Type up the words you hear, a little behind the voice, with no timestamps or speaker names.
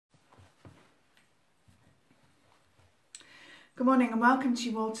Good morning and welcome to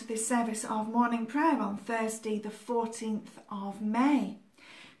you all to this service of morning prayer on Thursday the 14th of May.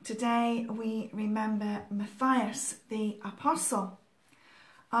 Today we remember Matthias the Apostle.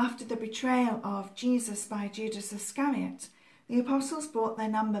 After the betrayal of Jesus by Judas Iscariot, the apostles brought their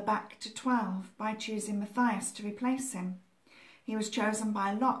number back to 12 by choosing Matthias to replace him. He was chosen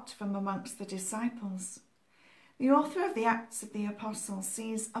by lot from amongst the disciples. The author of the Acts of the Apostles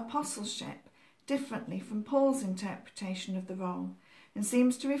sees apostleship differently from Paul's interpretation of the role and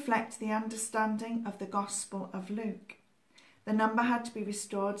seems to reflect the understanding of the Gospel of Luke. The number had to be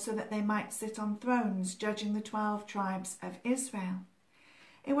restored so that they might sit on thrones judging the 12 tribes of Israel.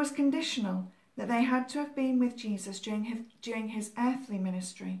 It was conditional that they had to have been with Jesus during his earthly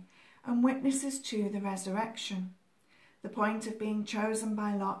ministry and witnesses to the resurrection. The point of being chosen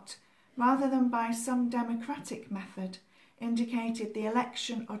by lot rather than by some democratic method indicated the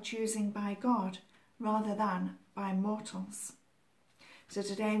election or choosing by God rather than by mortals. So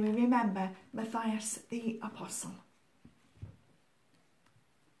today we remember Matthias the Apostle.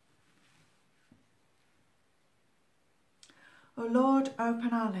 O Lord,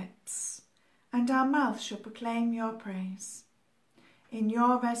 open our lips, and our mouth shall proclaim your praise. In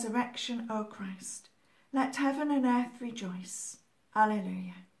your resurrection, O Christ, let heaven and earth rejoice.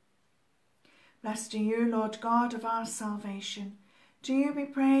 Alleluia. Blessed are you, Lord God of our salvation. To you be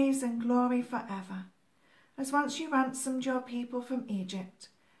praise and glory forever. As once you ransomed your people from Egypt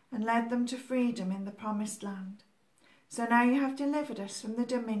and led them to freedom in the promised land, so now you have delivered us from the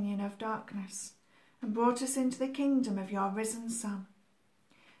dominion of darkness and brought us into the kingdom of your risen Son.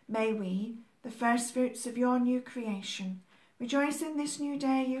 May we, the firstfruits of your new creation, rejoice in this new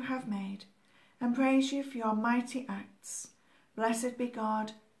day you have made and praise you for your mighty acts. Blessed be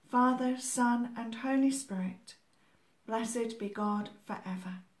God, Father, Son, and Holy Spirit. Blessed be God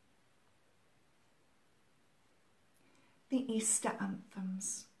forever. The Easter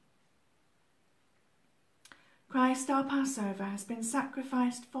Anthems. Christ our Passover has been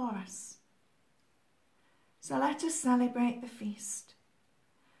sacrificed for us. So let us celebrate the feast,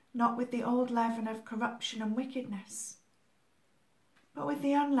 not with the old leaven of corruption and wickedness, but with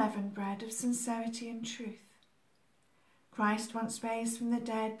the unleavened bread of sincerity and truth. Christ, once raised from the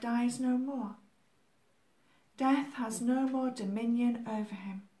dead, dies no more. Death has no more dominion over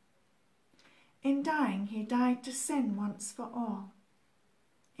him. In dying, he died to sin once for all.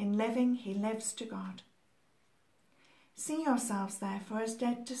 In living, he lives to God. See yourselves, therefore, as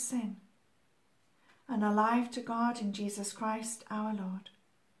dead to sin, and alive to God in Jesus Christ our Lord.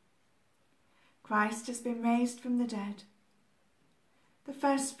 Christ has been raised from the dead, the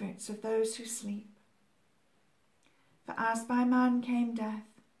firstfruits of those who sleep. For as by man came death,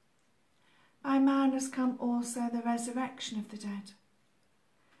 by man has come also the resurrection of the dead.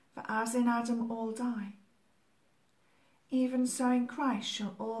 For as in Adam all die, even so in Christ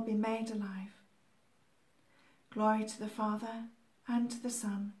shall all be made alive. Glory to the Father, and to the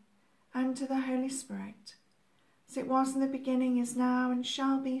Son, and to the Holy Spirit, as it was in the beginning, is now, and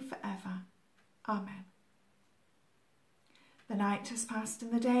shall be forever. Amen. The night has passed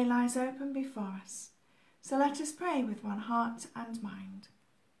and the day lies open before us. So let us pray with one heart and mind.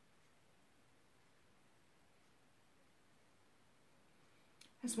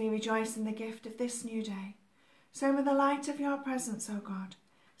 As we rejoice in the gift of this new day, so with the light of your presence, O God,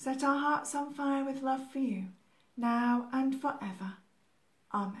 set our hearts on fire with love for you, now and forever.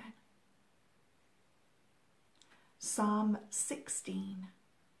 Amen. Psalm 16.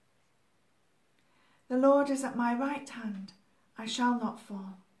 The Lord is at my right hand, I shall not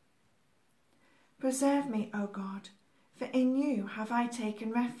fall. Preserve me, O God, for in you have I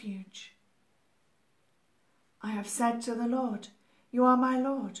taken refuge. I have said to the Lord, you are my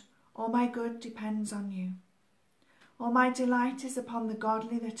Lord, all my good depends on you. All my delight is upon the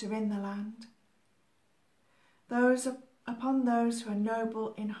godly that are in the land, upon those who are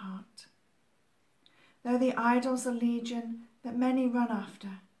noble in heart. Though the idols are legion that many run after,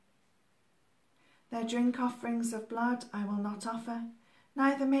 their drink offerings of blood I will not offer,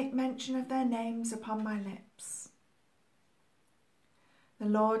 neither make mention of their names upon my lips. The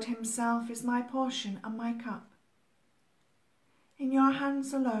Lord himself is my portion and my cup. In your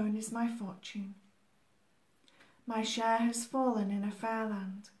hands alone is my fortune. My share has fallen in a fair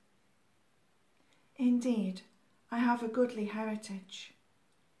land. Indeed, I have a goodly heritage.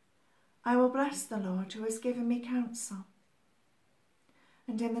 I will bless the Lord who has given me counsel,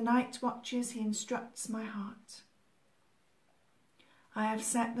 and in the night watches he instructs my heart. I have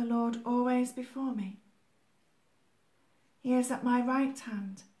set the Lord always before me. He is at my right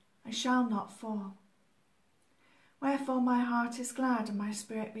hand, I shall not fall. Wherefore my heart is glad and my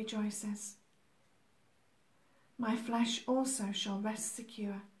spirit rejoices. my flesh also shall rest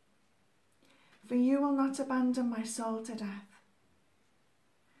secure. For you will not abandon my soul to death,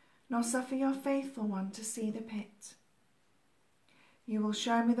 nor suffer your faithful one to see the pit. You will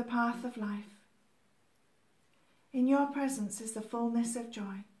show me the path of life. In your presence is the fullness of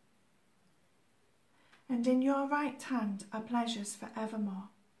joy, and in your right hand are pleasures for evermore.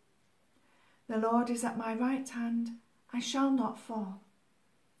 The Lord is at my right hand, I shall not fall.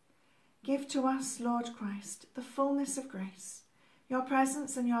 Give to us, Lord Christ, the fullness of grace, your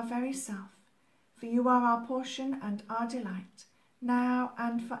presence and your very self, for you are our portion and our delight, now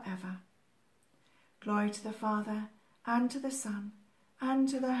and forever. Glory to the Father, and to the Son, and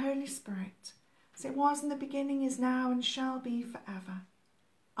to the Holy Spirit, as it was in the beginning, is now, and shall be forever.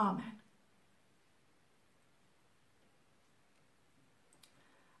 Amen.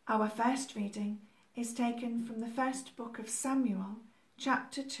 Our first reading is taken from the first book of Samuel,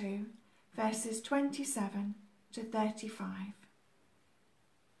 chapter 2, verses 27 to 35.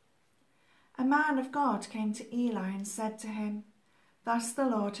 A man of God came to Eli and said to him, "Thus the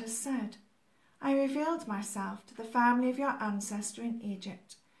Lord has said, I revealed myself to the family of your ancestor in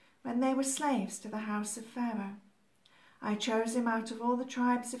Egypt, when they were slaves to the house of Pharaoh. I chose him out of all the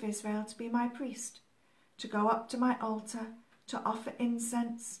tribes of Israel to be my priest, to go up to my altar, to offer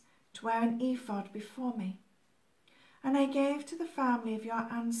incense, to wear an ephod before me. And I gave to the family of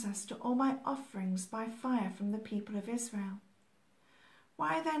your ancestor all my offerings by fire from the people of Israel.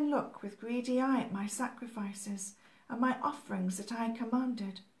 Why then look with greedy eye at my sacrifices and my offerings that I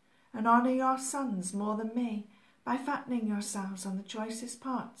commanded, and honour your sons more than me, by fattening yourselves on the choicest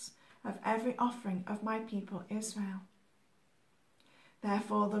parts of every offering of my people Israel?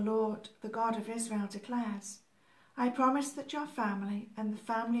 Therefore the Lord, the God of Israel, declares, I promised that your family and the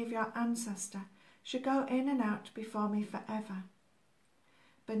family of your ancestor should go in and out before me forever.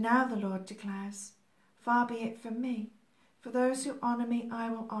 But now the Lord declares, far be it from me, for those who honour me I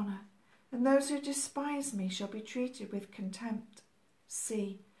will honour, and those who despise me shall be treated with contempt.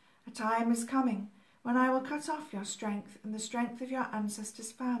 See, a time is coming when I will cut off your strength and the strength of your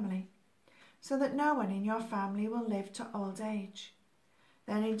ancestors' family, so that no one in your family will live to old age.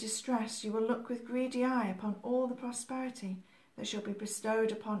 Then in distress you will look with greedy eye upon all the prosperity that shall be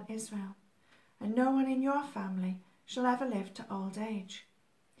bestowed upon Israel, and no one in your family shall ever live to old age.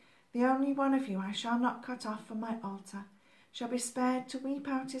 The only one of you I shall not cut off from my altar shall be spared to weep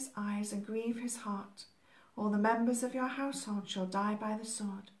out his eyes and grieve his heart. All the members of your household shall die by the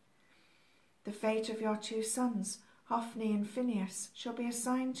sword. The fate of your 2 sons, Hophni and Phinehas, shall be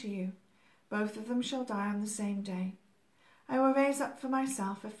assigned to you. Both of them shall die on the same day. I will raise up for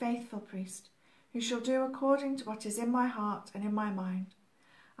myself a faithful priest, who shall do according to what is in my heart and in my mind.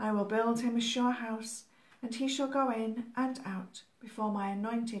 I will build him a sure house, and he shall go in and out before my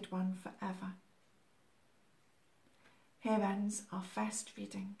anointed one forever." Here ends our first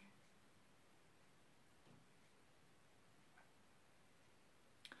reading.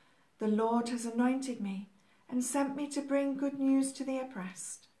 The Lord has anointed me and sent me to bring good news to the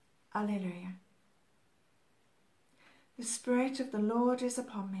oppressed. Alleluia. The Spirit of the Lord is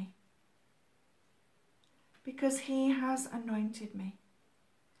upon me, because he has anointed me.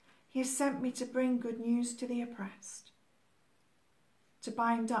 He has sent me to bring good news to the oppressed, to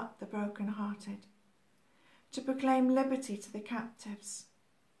bind up the brokenhearted, to proclaim liberty to the captives,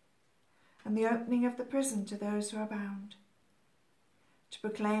 and the opening of the prison to those who are bound, to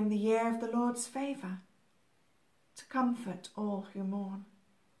proclaim the year of the Lord's favour, to comfort all who mourn,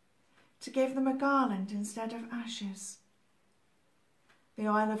 to give them a garland instead of ashes, the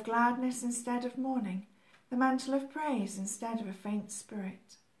oil of gladness instead of mourning, the mantle of praise instead of a faint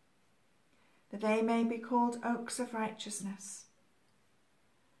spirit, that they may be called oaks of righteousness,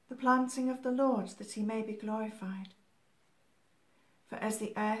 the planting of the Lord, that he may be glorified. For as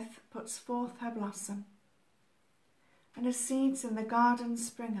the earth puts forth her blossom, and as seeds in the garden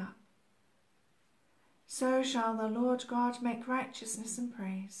spring up, so shall the Lord God make righteousness and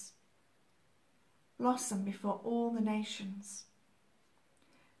praise blossom before all the nations.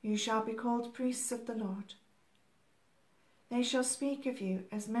 You shall be called priests of the Lord. They shall speak of you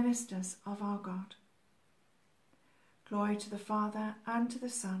as ministers of our God. Glory to the Father, and to the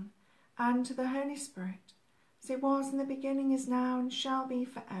Son, and to the Holy Spirit, as it was in the beginning, is now, and shall be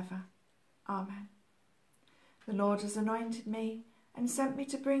forever. Amen. The Lord has anointed me and sent me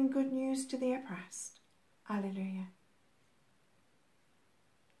to bring good news to the oppressed. Alleluia.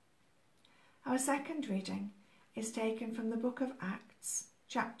 Our second reading is taken from the book of Acts,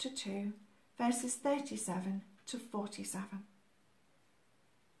 chapter 2, verses 37 to 47.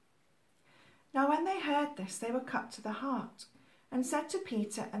 Now when they heard this, they were cut to the heart, and said to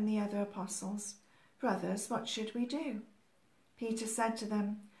Peter and the other apostles, "Brothers, what should we do?" Peter said to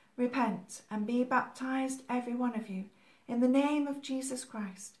them, "Repent and be baptized, every one of you, in the name of Jesus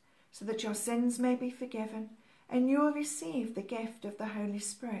Christ, so that your sins may be forgiven, and you will receive the gift of the Holy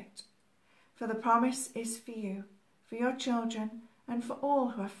Spirit. For the promise is for you, for your children, and for all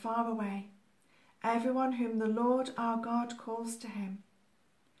who are far away, everyone whom the Lord our God calls to him."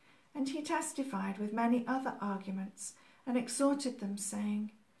 And he testified with many other arguments and exhorted them,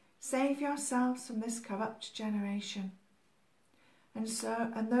 saying, "Save yourselves from this corrupt generation."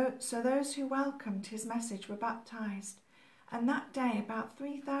 So those who welcomed his message were baptized, and that day about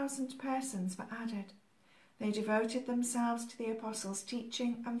 3,000 persons were added. They devoted themselves to the apostles'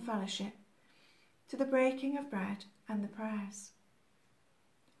 teaching and fellowship, to the breaking of bread and the prayers.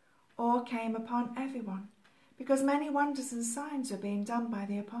 Awe came upon everyone, because many wonders and signs were being done by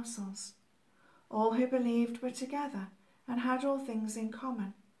the apostles. All who believed were together and had all things in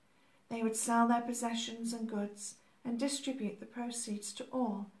common. They would sell their possessions and goods and distribute the proceeds to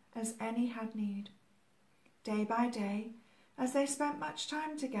all as any had need. Day by day, as they spent much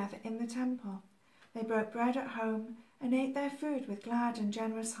time together in the temple, they broke bread at home and ate their food with glad and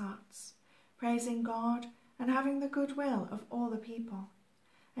generous hearts, praising God and having the goodwill of all the people.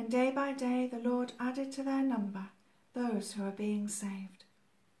 And day by day the Lord added to their number those who are being saved.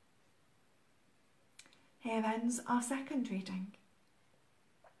 Here ends our second reading.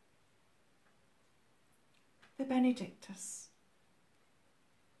 The Benedictus.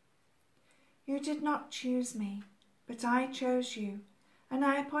 You did not choose me, but I chose you, and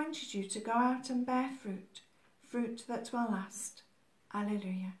I appointed you to go out and bear fruit, fruit that will last.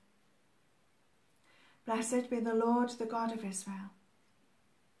 Alleluia. Blessed be the Lord, the God of Israel,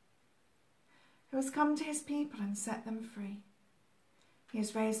 who has come to his people and set them free. He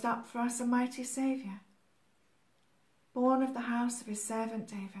has raised up for us a mighty Saviour, born of the house of his servant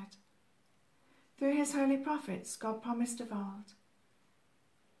David. Through his holy prophets God promised of old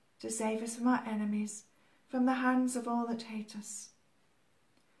to save us from our enemies, from the hands of all that hate us,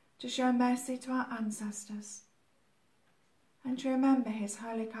 to show mercy to our ancestors, and to remember his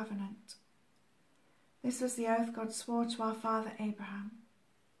holy covenant. This was the oath God swore to our father Abraham,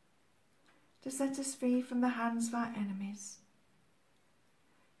 to set us free from the hands of our enemies,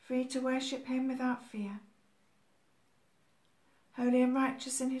 free to worship him without fear, holy and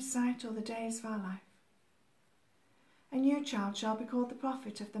righteous in his sight all the days of our life. And you, child, shall be called the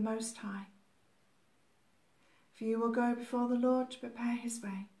prophet of the Most High, for you will go before the Lord to prepare his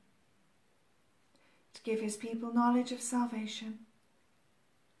way, to give his people knowledge of salvation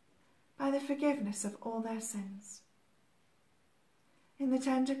by the forgiveness of all their sins. In the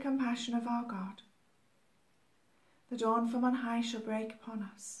tender compassion of our God, the dawn from on high shall break upon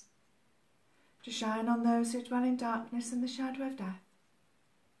us, to shine on those who dwell in darkness and the shadow of death,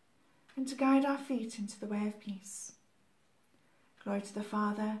 and to guide our feet into the way of peace. Glory to the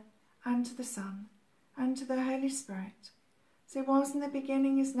Father, and to the Son, and to the Holy Spirit, as it was in the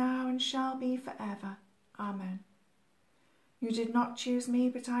beginning, is now, and shall be forever. Amen. You did not choose me,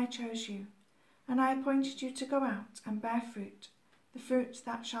 but I chose you, and I appointed you to go out and bear fruit, the fruit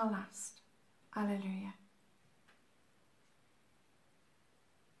that shall last. Alleluia.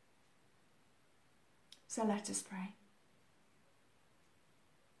 So let us pray.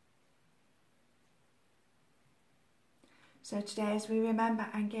 So today, as we remember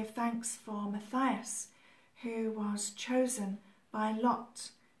and give thanks for Matthias, who was chosen by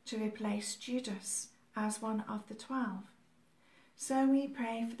Lot to replace Judas as one of the 12, so we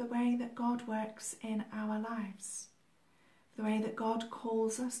pray for the way that God works in our lives, the way that God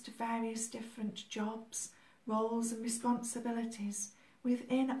calls us to various different jobs, roles and responsibilities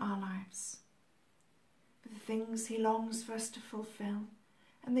within our lives, for the things he longs for us to fulfill,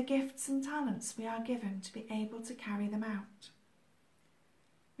 and the gifts and talents we are given to be able to carry them out.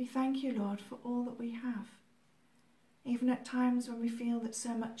 We thank you, Lord, for all that we have. Even at times when we feel that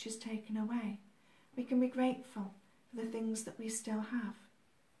so much is taken away, we can be grateful for the things that we still have: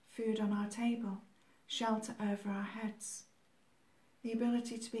 food on our table, shelter over our heads, the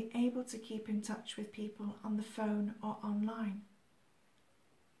ability to be able to keep in touch with people on the phone or online.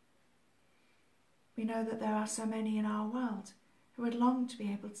 We know that there are so many in our world who would long to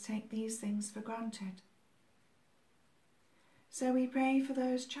be able to take these things for granted. So we pray for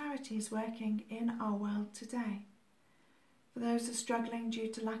those charities working in our world today, for those who are struggling due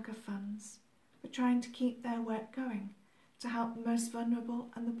to lack of funds, but trying to keep their work going to help the most vulnerable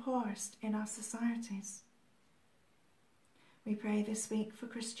and the poorest in our societies. We pray this week for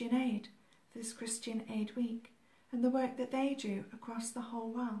Christian Aid, this Christian Aid Week, and the work that they do across the whole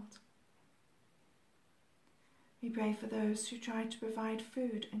world. We pray for those who try to provide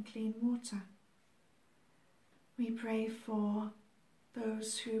food and clean water, We pray for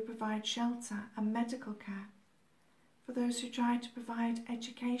those who provide shelter and medical care, for those who try to provide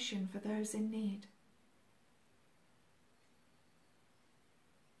education for those in need.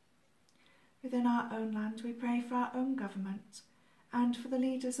 Within our own land, we pray for our own government and for the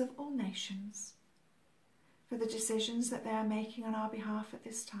leaders of all nations, for the decisions that they are making on our behalf at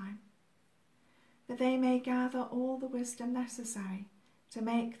this time, that they may gather all the wisdom necessary to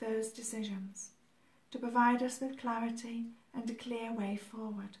make those decisions, to provide us with clarity and a clear way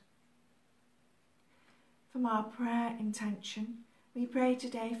forward. From our prayer intention, we pray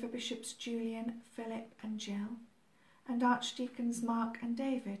today for Bishops Julian, Philip and Jill, and Archdeacons Mark and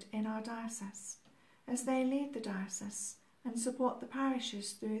David in our diocese, as they lead the diocese and support the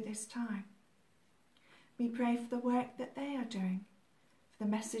parishes through this time. We pray for the work that they are doing, for the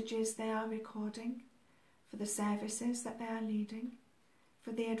messages they are recording, for the services that they are leading,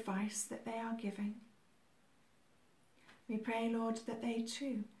 for the advice that they are giving. We pray, Lord, that they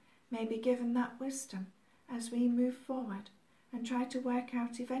too may be given that wisdom as we move forward and try to work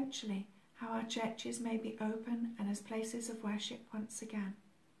out eventually how our churches may be open and as places of worship once again.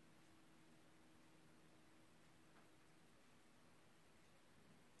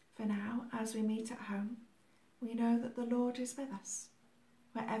 For now, as we meet at home, we know that the Lord is with us,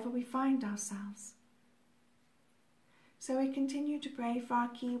 wherever we find ourselves. So we continue to pray for our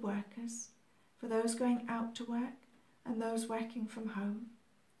key workers, for those going out to work and those working from home,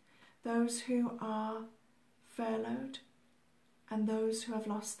 those who are furloughed and those who have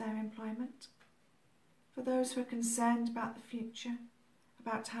lost their employment, for those who are concerned about the future,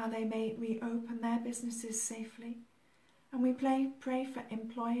 about how they may reopen their businesses safely, and we pray for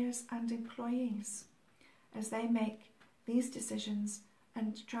employers and employees as they make these decisions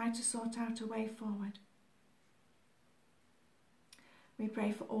and try to sort out a way forward. We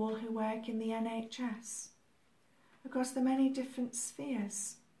pray for all who work in the NHS, across the many different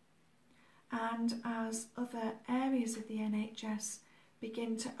spheres, and as other areas of the NHS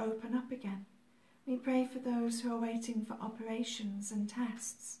begin to open up again, we pray for those who are waiting for operations and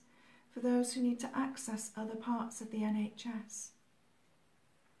tests, for those who need to access other parts of the NHS.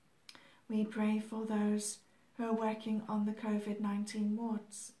 We pray for those who are working on the COVID-19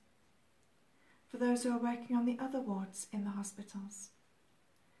 wards, for those who are working on the other wards in the hospitals,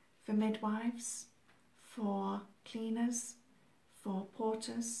 for midwives, for cleaners, for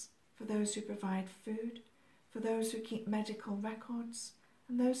porters, for those who provide food, for those who keep medical records,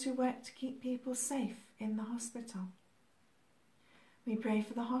 and those who work to keep people safe in the hospital. We pray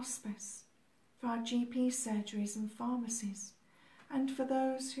for the hospice, for our GP surgeries and pharmacies, and for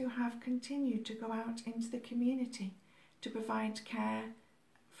those who have continued to go out into the community to provide care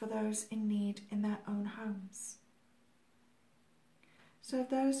for those in need in their own homes. So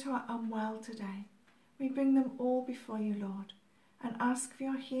those who are unwell today, we bring them all before you, Lord, and ask for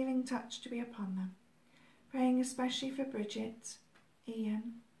your healing touch to be upon them, praying especially for Bridget,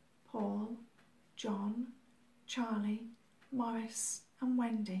 Ian, Paul, John, Charlie, Morris and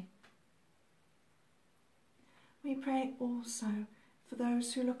Wendy. We pray also for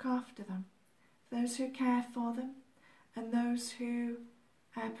those who look after them, those who care for them, and those who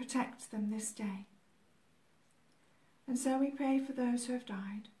protect them this day. And so we pray for those who have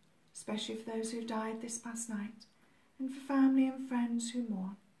died, especially for those who have died this past night, and for family and friends who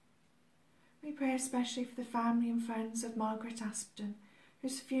mourn. We pray especially for the family and friends of Margaret Aspden,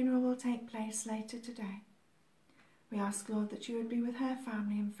 whose funeral will take place later today. We ask, Lord, that you would be with her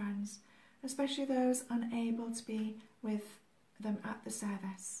family and friends, especially those unable to be with them at the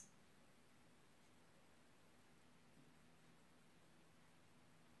service.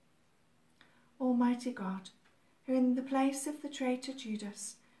 Almighty God, who in the place of the traitor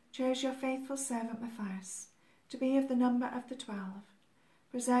Judas chose your faithful servant Matthias to be of the number of the 12,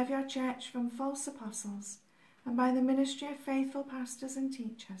 preserve your church from false apostles, and by the ministry of faithful pastors and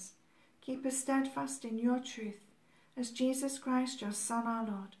teachers, keep us steadfast in your truth, as Jesus Christ, your Son, our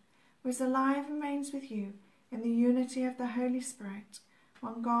Lord, who is alive and reigns with you in the unity of the Holy Spirit,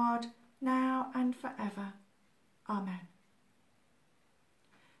 one God, now and forever. Amen.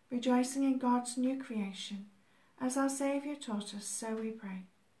 Rejoicing in God's new creation, as our Saviour taught us, so we pray.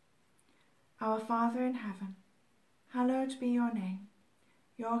 Our Father in heaven, hallowed be your name.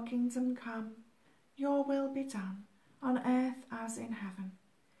 Your kingdom come, your will be done, on earth as in heaven.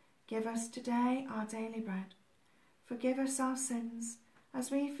 Give us today our daily bread. Forgive us our sins, as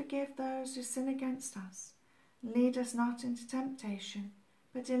we forgive those who sin against us. Lead us not into temptation,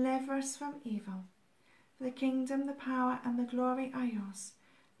 but deliver us from evil. For the kingdom, the power, and the glory are yours,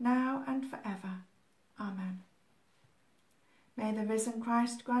 now and forever. Amen. May the risen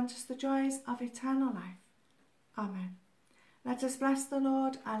Christ grant us the joys of eternal life. Amen. Let us bless the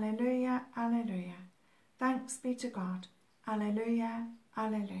Lord. Alleluia, alleluia. Thanks be to God. Alleluia,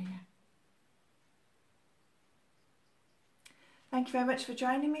 alleluia. Thank you very much for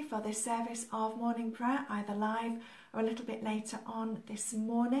joining me for this service of morning prayer, either live or a little bit later on this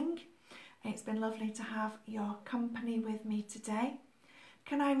morning. It's been lovely to have your company with me today.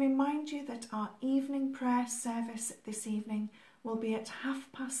 Can I remind you that our evening prayer service this evening will be at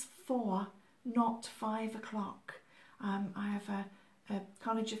 4:30, not 5 o'clock. I have a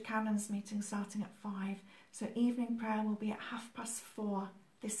College of Canons meeting starting at 5, so evening prayer will be at 4:30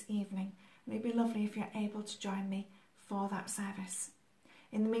 this evening. And it'd be lovely if you're able to join me for that service.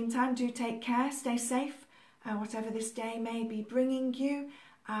 In the meantime, do take care, stay safe, whatever this day may be bringing you,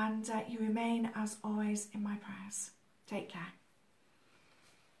 and you remain, as always, in my prayers. Take care.